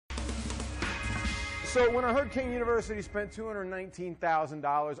So when I heard Kean University spent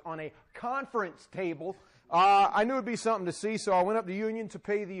 $219,000 on a conference table, I knew it would be something to see, so I went up to Union to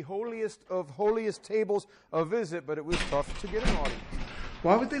pay the holiest of holiest tables a visit, but it was tough to get an audience.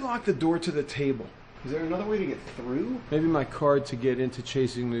 Why would they lock the door to the table? Is there another way to get through? Maybe my card to get into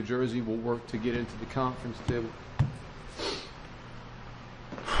Chasing New Jersey will work to get into the conference table.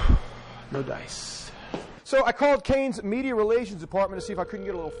 No dice. So I called Kean's media relations department to see if I couldn't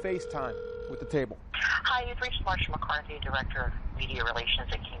get a little FaceTime with the table. Hi, you've reached Marsha McCarthy, Director of Media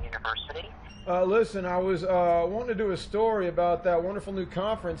Relations at Kean University. Listen, I was wanting to do a story about that wonderful new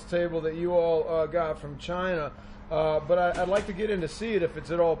conference table that you all got from China, but I'd like to get in to see it if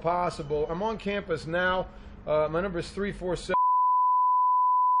it's at all possible. I'm on campus now. My number is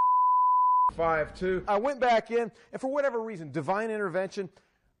 34752. I went back in, and for whatever reason, divine intervention,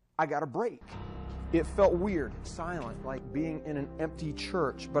 I got a break. It felt weird, silent, like being in an empty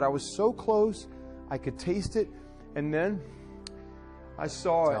church, but I was so close, I could taste it, and then I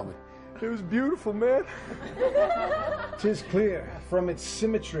saw it. Tell me. It was beautiful, man. 'Tis clear from its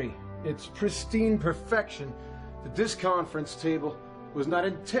symmetry, its pristine perfection, that this conference table was not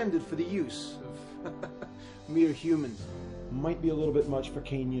intended for the use of mere humans. Might be a little bit much for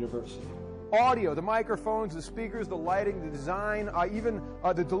Kean University. Audio, the microphones, the speakers, the lighting, the design, even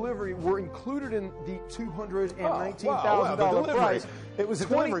the delivery were included in the $219,000 price. It was a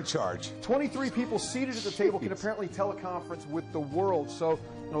delivery charge. 23 people seated at the table can apparently teleconference with the world. So,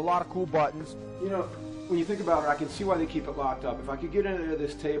 a lot of cool buttons. You know, when you think about it, I can see why they keep it locked up. If I could get into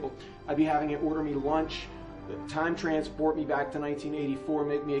this table, I'd be having it order me lunch, time transport me back to 1984,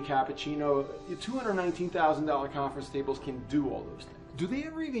 make me a cappuccino. $219,000 conference tables can do all those things. Do they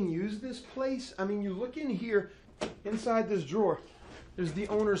ever even use this place? I mean, you look in here, inside this drawer, there's the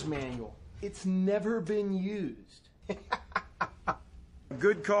owner's manual. It's never been used.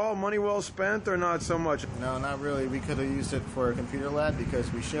 Good call, money well spent, or not so much? No, not really. We could have used it for a computer lab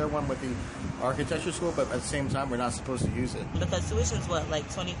because we share one with the architecture school, but at the same time, we're not supposed to use it. Because tuition's what, like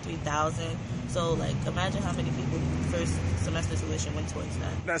 $23,000? So, like, imagine how many people first semester tuition went towards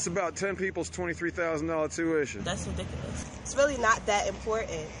that. That's about 10 people's $23,000 tuition. That's ridiculous. It's really not that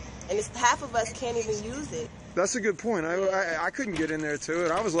important, and it's half of us can't even use it. That's a good point. I couldn't get in there to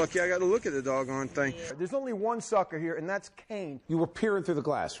it. I was lucky I got to look at the doggone thing. Yeah. There's only one sucker here, and that's Kean. You were peering through the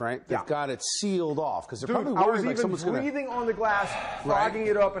glass, right? They've got it sealed off because they're probably I was worried like even someone's going to... breathing on the glass, fogging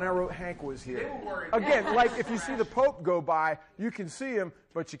it up, and I wrote Hank was here. Again, like if you see the Pope go by, you can see him,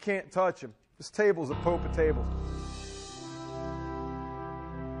 but you can't touch him. This table's the Pope of tables.